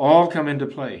virtues all come into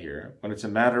play here when it's a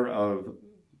matter of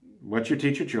what you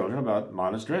teach your children about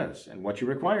modest dress and what you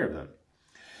require of them.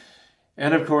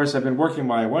 And of course, I've been working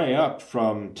my way up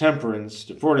from temperance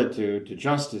to fortitude to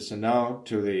justice and now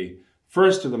to the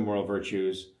first of the moral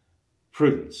virtues,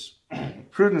 prudence.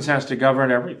 Prudence has to govern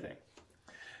everything.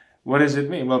 What does it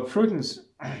mean? Well, prudence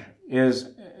is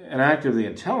an act of the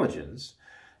intelligence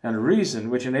and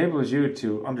reason which enables you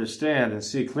to understand and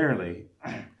see clearly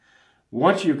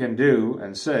what you can do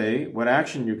and say, what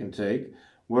action you can take,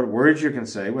 what words you can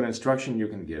say, what instruction you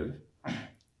can give,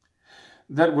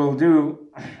 that will do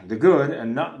the good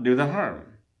and not do the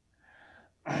harm.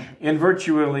 In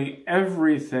virtually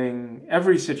everything,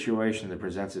 every situation that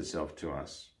presents itself to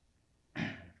us,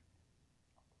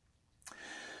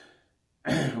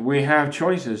 we have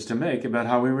choices to make about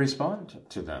how we respond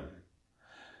to them.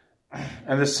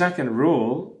 And the second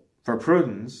rule for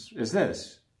prudence is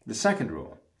this. The second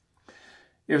rule.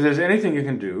 If there's anything you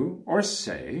can do or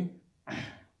say,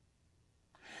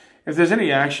 if there's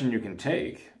any action you can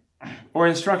take or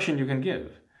instruction you can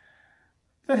give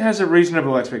that has a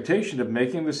reasonable expectation of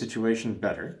making the situation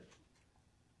better,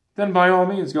 then by all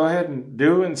means go ahead and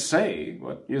do and say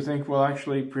what you think will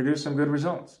actually produce some good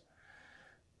results.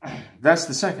 That's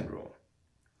the second rule.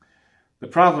 The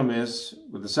problem is,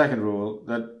 with the second rule,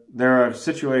 that there are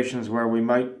situations where we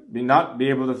might not be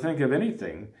able to think of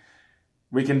anything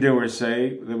we can do or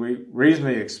say that we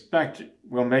reasonably expect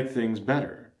will make things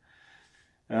better.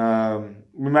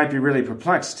 We might be really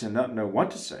perplexed and not know what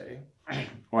to say,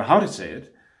 or how to say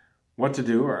it, what to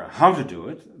do or how to do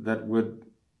it, that would,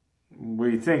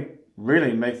 we think,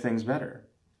 really make things better.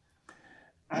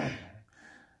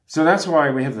 So that's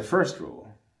why we have the first rule.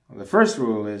 The first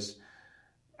rule is,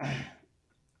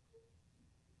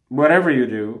 whatever you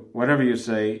do, whatever you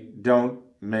say, don't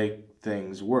make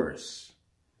things worse.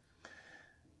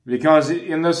 Because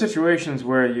in those situations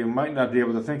where you might not be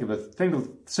able to think of a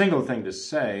single thing to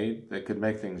say that could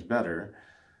make things better,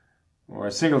 or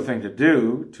a single thing to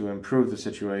do to improve the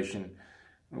situation,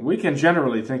 we can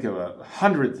generally think of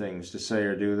 100 things to say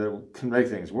or do that can make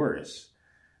things worse.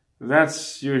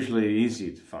 That's usually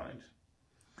easy to find.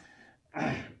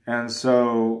 And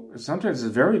so sometimes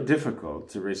it's very difficult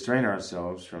to restrain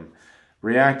ourselves from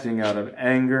reacting out of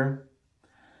anger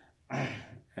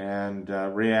and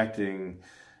reacting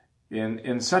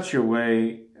in such a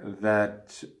way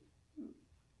that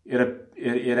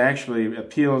it actually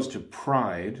appeals to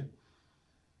pride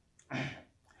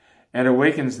and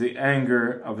awakens the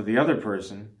anger of the other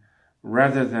person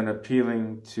rather than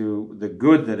appealing to the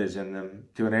good that is in them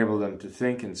to enable them to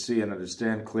think and see and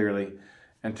understand clearly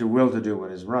and to will to do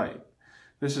what is right.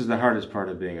 This is the hardest part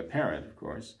of being a parent, of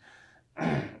course,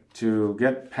 to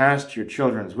get past your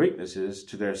children's weaknesses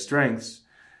to their strengths,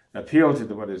 appeal to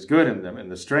what is good in them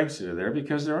and the strengths that are there,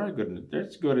 because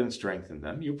there's good and strength in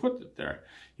them. You put it there.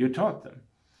 You taught them.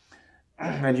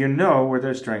 And you know where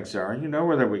their strengths are, and you know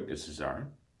where their weaknesses are.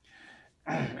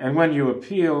 And when you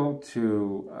appeal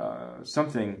to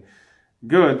something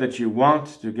good that you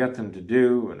want to get them to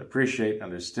do and appreciate and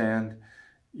understand,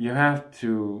 you have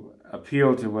to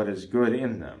appeal to what is good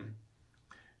in them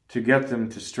to get them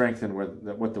to strengthen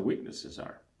what the weaknesses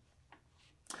are.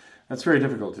 That's very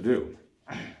difficult to do.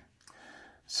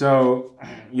 So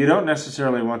you don't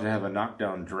necessarily want to have a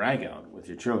knockdown drag-out with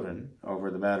your children over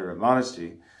the matter of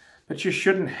modesty, but you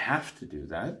shouldn't have to do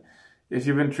that if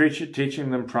you've been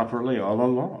teaching them properly all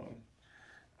along,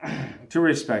 to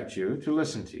respect you, to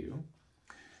listen to you.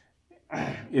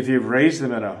 If you've raised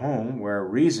them in a home where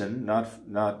reason,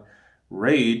 not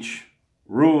rage,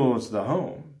 rules the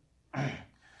home,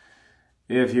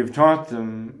 if you've taught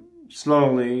them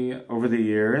slowly over the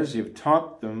years, you've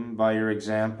taught them by your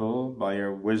example, by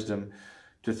your wisdom,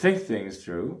 to think things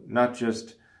through, not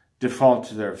just default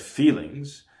to their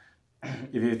feelings.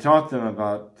 If you taught them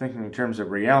about thinking in terms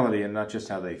of reality and not just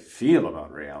how they feel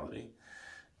about reality,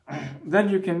 then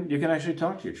you can actually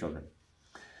talk to your children.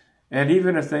 And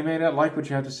even if they may not like what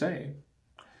you have to say,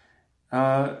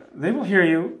 they will hear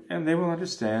you and they will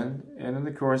understand, and in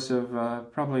the course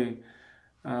of probably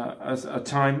a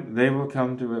time, they will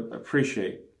come to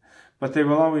appreciate. But they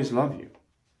will always love you.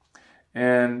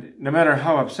 And no matter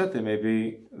how upset they may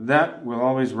be, that will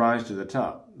always rise to the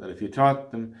top. That if you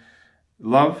taught them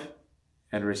love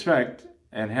and respect,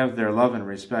 and have their love and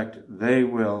respect, they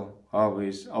will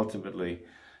always ultimately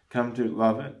come to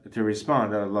love, to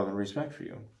respond out of love and respect for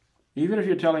you. Even if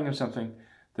you're telling them something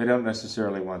they don't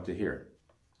necessarily want to hear.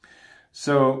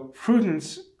 So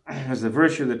prudence is the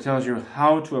virtue that tells you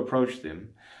how to approach them,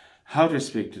 how to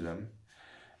speak to them,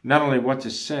 not only what to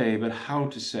say, but how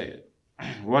to say it.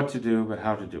 What to do, but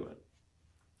how to do it.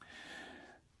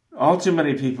 All too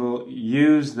many people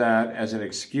use that as an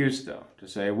excuse, though, to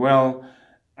say, well,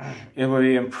 it would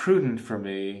be imprudent for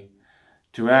me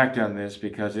to act on this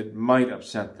because it might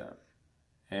upset them.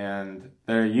 And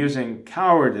they're using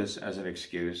cowardice as an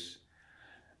excuse,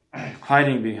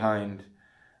 hiding behind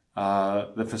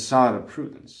the facade of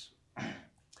prudence.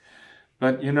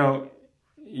 But,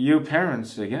 you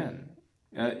parents, again,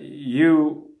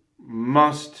 you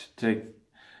must take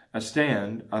a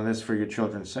stand on this for your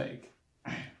children's sake.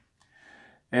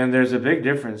 And there's a big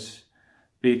difference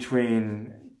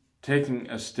between taking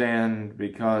a stand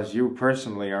because you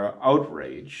personally are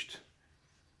outraged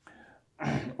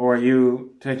or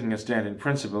you taking a stand in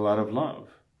principle out of love.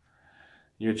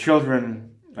 Your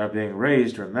children are being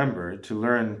raised, remember, to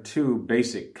learn two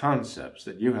basic concepts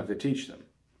that you have to teach them.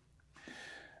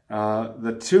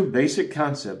 The two basic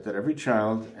concepts that every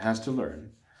child has to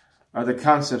learn are the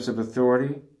concepts of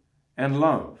authority and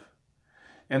love.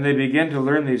 And they begin to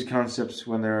learn these concepts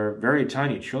when they're very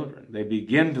tiny children. They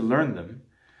begin to learn them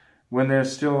when they're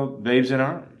still babes in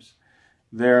arms.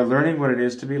 They're learning what it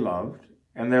is to be loved,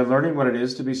 and they're learning what it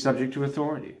is to be subject to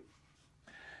authority.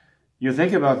 You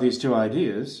think about these two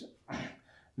ideas,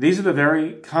 these are the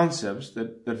very concepts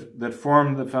that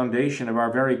form the foundation of our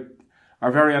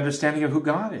very understanding of who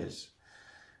God is.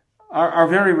 Our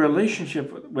very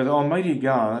relationship with Almighty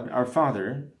God, our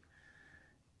Father,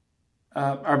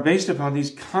 are based upon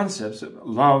these concepts of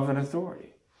love and authority.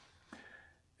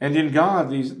 And in God,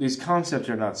 these concepts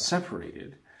are not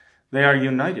separated. They are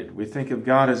united. We think of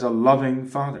God as a loving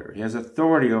Father. He has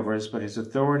authority over us, but his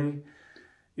authority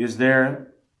is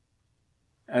there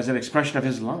as an expression of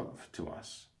his love to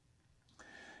us.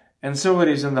 And so it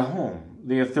is in the home.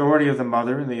 The authority of the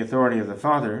mother and the authority of the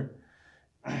father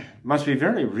must be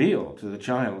very real to the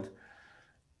child,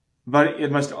 but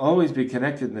it must always be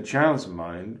connected in the child's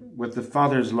mind with the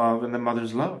father's love and the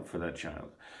mother's love for that child,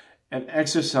 and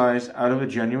exercised out of a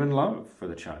genuine love for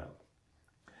the child.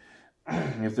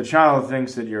 If the child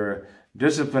thinks that you're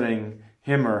disciplining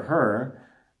him or her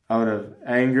out of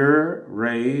anger,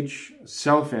 rage,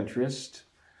 self-interest,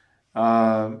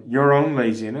 your own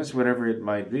laziness, whatever it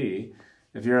might be,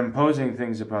 if you're imposing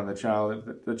things upon the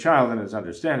child in his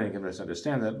understanding can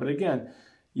misunderstand that. But again,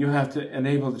 you have to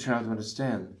enable the child to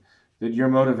understand that your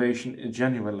motivation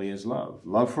genuinely is love.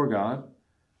 Love for God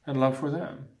and love for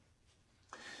them.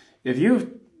 If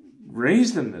you've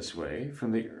raised them this way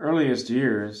from the earliest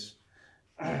years,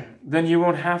 then you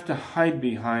won't have to hide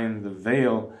behind the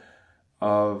veil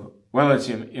of, well, it's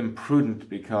imprudent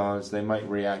because they might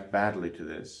react badly to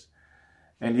this,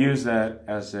 and use that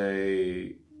as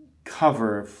a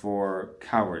cover for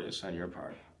cowardice on your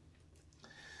part.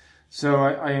 So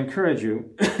I encourage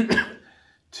you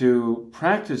to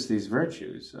practice these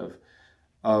virtues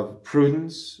of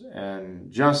prudence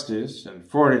and justice and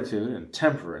fortitude and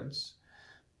temperance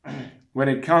when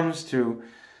it comes to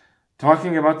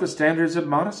talking about the standards of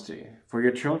modesty for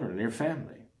your children and your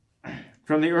family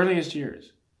from the earliest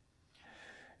years.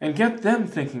 And get them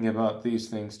thinking about these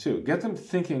things too. Get them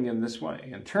thinking in this way,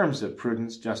 in terms of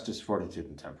prudence, justice, fortitude,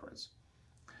 and temperance.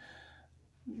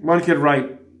 One could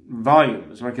write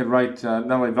volumes. One could write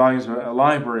not only volumes, but a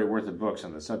library worth of books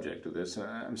on the subject of this.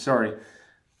 I'm sorry,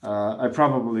 I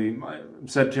probably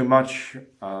said too much,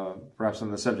 perhaps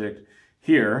on the subject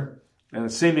here,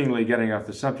 and seemingly getting off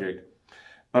the subject.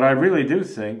 But I really do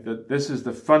think that this is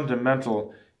the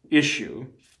fundamental issue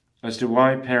as to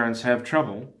why parents have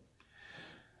trouble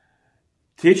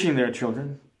teaching their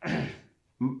children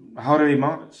how to be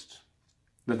modest,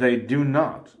 that they do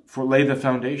not lay the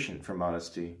foundation for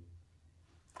modesty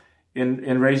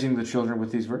in raising the children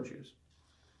with these virtues.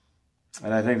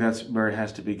 And I think that's where it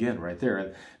has to begin, right there.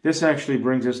 And this actually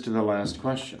brings us to the last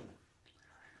question.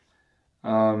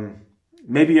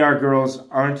 Maybe our girls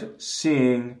aren't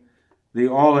seeing the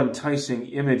all-enticing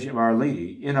image of Our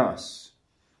Lady in us,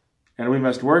 and we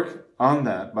must work on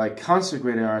that by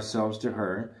consecrating ourselves to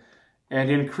her and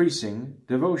increasing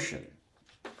devotion.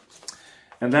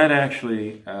 And that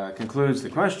actually concludes the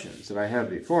questions that I have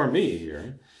before me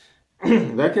here.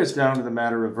 That gets down to the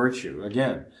matter of virtue.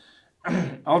 Again,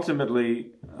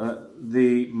 ultimately,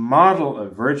 the model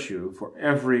of virtue for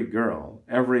every girl,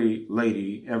 every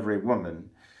lady, every woman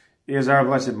is our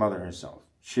Blessed Mother herself.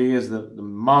 She is the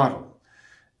model.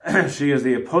 She is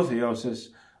the apotheosis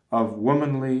of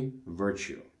womanly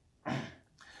virtue.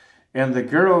 And the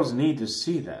girls need to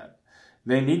see that.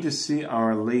 They need to see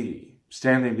Our Lady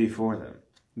standing before them.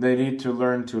 They need to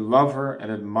learn to love her and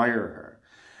admire her.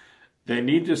 They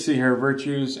need to see her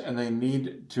virtues, and they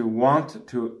need to want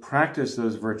to practice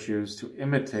those virtues, to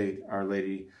imitate Our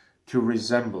Lady, to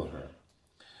resemble her.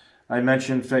 I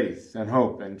mentioned faith and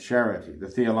hope and charity, the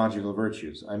theological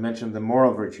virtues. I mentioned the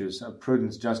moral virtues of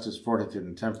prudence, justice, fortitude,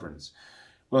 and temperance.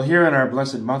 Well, here in our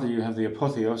Blessed Mother, you have the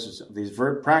apotheosis of these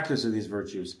practice of these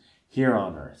virtues here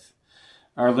on earth.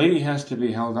 Our Lady has to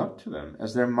be held up to them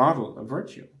as their model of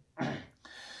virtue.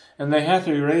 And they have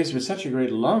to be raised with such a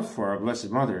great love for our Blessed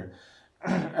Mother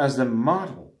as the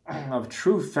model of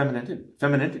true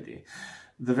femininity,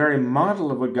 the very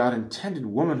model of what God intended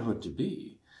womanhood to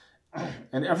be.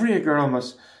 And every girl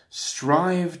must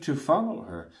strive to follow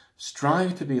her,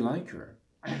 strive to be like her,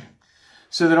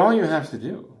 so that all you have to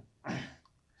do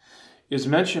is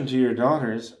mention to your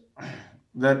daughters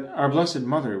that our Blessed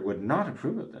Mother would not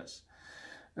approve of this,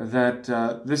 that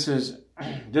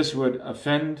this would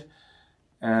offend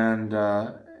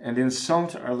and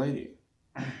insult Our Lady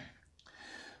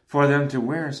for them to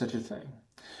wear such a thing.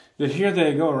 That here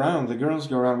they go around, the girls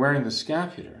go around wearing the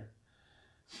scapular,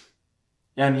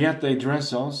 and yet they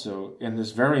dress also in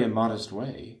this very immodest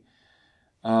way,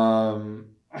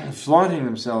 flaunting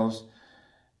themselves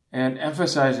and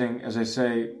emphasizing, as I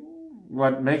say,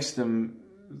 what makes them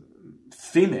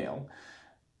female,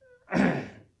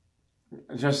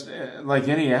 just like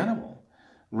any animal,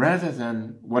 rather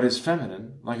than what is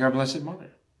feminine, like our Blessed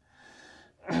Mother.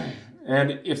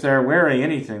 And if they're wearing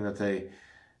anything that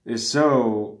is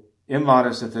so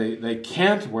immodest that they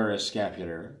can't wear a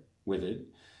scapular with it,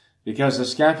 because the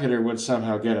scapular would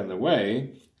somehow get in the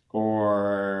way,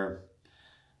 or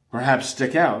perhaps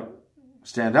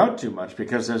stand out too much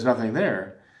because there's nothing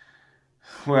there,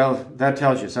 well, that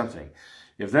tells you something.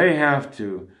 If they have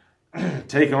to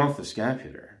take off the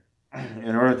scapular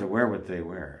in order to wear what they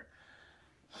wear,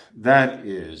 that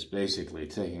is basically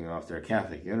taking off their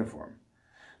Catholic uniform,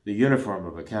 the uniform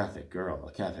of a Catholic girl,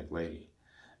 a Catholic lady.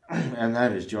 And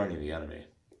that is joining the enemy,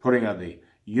 putting on the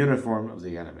uniform of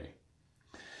the enemy.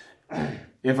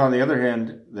 If, on the other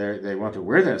hand, they want to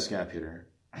wear that scapular,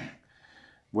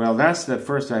 well, that's that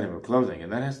first item of clothing,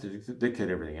 and that has to dictate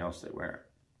everything else they wear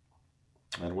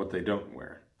and what they don't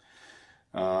wear.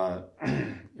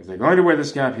 If they're going to wear the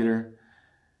scapular,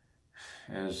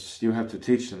 as you have to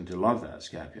teach them to love that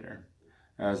scapular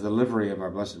as the livery of our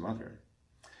Blessed Mother,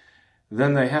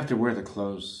 then they have to wear the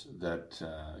clothes that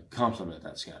complement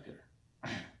that scapular.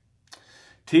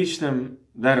 Teach them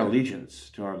that allegiance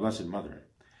to our Blessed Mother.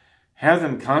 Have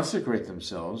them consecrate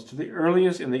themselves in the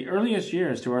earliest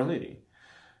years to Our Lady.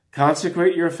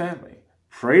 Consecrate your family.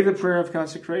 Pray the prayer of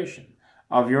consecration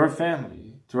of your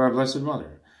family to our Blessed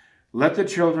Mother. Let the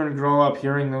children grow up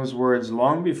hearing those words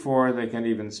long before they can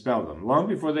even spell them, long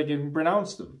before they can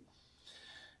pronounce them.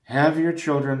 Have your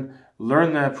children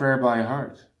learn that prayer by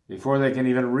heart before they can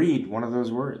even read one of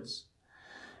those words.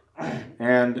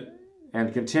 And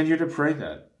continue to pray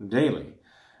that daily,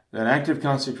 that active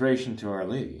consecration to Our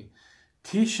Lady.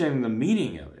 Teach them the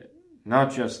meaning of it,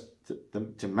 not just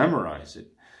to memorize it.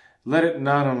 Let it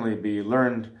not only be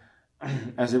learned,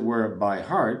 as it were, by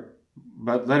heart,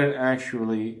 but let it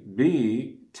actually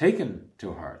be taken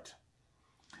to heart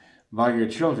by your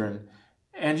children,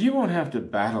 and you won't have to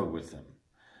battle with them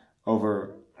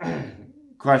over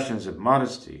questions of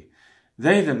modesty.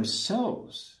 They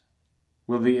themselves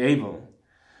will be able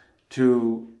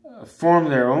to form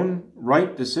their own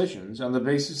right decisions on the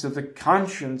basis of the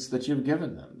conscience that you've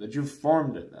given them, that you've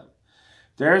formed in them.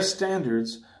 Their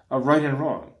standards of right and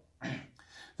wrong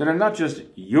that are not just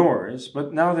yours,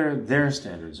 but now they're their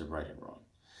standards of right and wrong.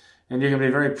 And you can be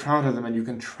very proud of them, and you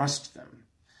can trust them.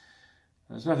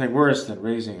 There's nothing worse than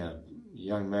raising a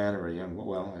young man or you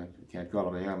can't call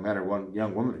them a young man or one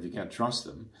young woman if you can't trust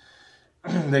them.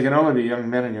 They can only be young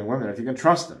men and young women if you can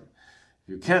trust them. If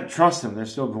you can't trust them, they're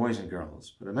still boys and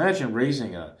girls. But imagine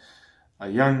raising a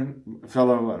young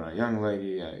fellow and a young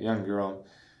lady, a young girl.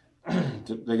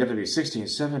 They get to be 16,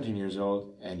 17 years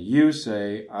old, and you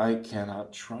say, I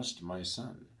cannot trust my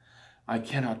son. I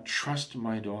cannot trust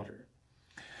my daughter.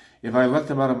 If I let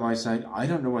them out of my sight, I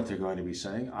don't know what they're going to be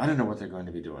saying. I don't know what they're going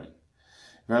to be doing.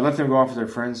 If I let them go off with their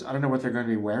friends, I don't know what they're going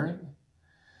to be wearing.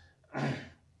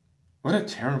 What a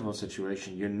terrible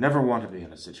situation. You never want to be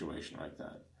in a situation like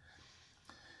that.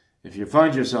 If you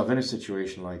find yourself in a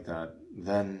situation like that,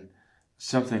 then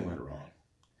something went wrong.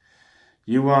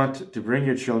 You want to bring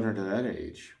your children to that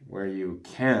age where you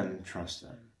can trust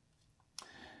them.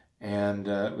 And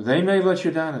they may let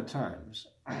you down at times.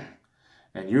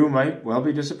 And you might well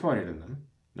be disappointed in them.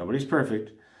 Nobody's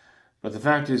perfect. But the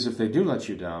fact is, if they do let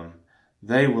you down,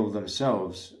 they will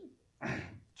themselves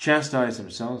chastise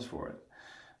themselves for it.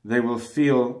 They will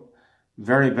feel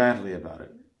very badly about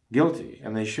it, guilty,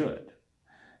 and they should.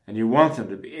 And you want them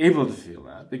to be able to feel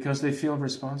that because they feel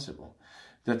responsible,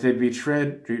 that they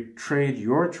betrayed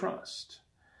your trust,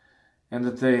 and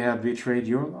that they have betrayed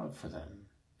your love for them.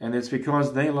 And it's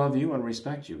because they love you and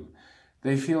respect you.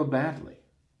 They feel badly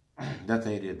that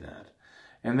they did that.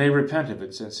 And they repent of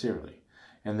it sincerely.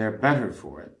 And they're better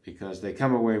for it because they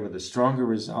come away with a stronger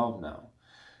resolve now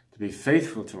to be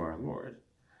faithful to our Lord,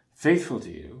 faithful to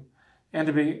you, and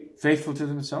to be faithful to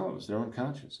themselves, their own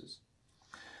consciences.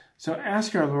 So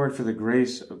ask our Lord for the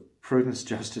grace of prudence,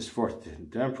 justice, fortitude,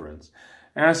 and temperance.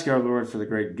 Ask our Lord for the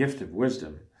great gift of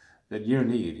wisdom that you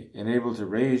need in able to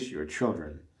raise your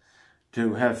children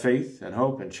to have faith and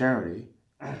hope and charity,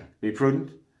 be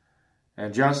prudent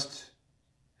and just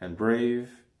and brave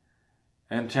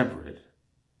and temperate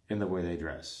in the way they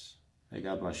dress. May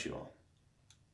God bless you all.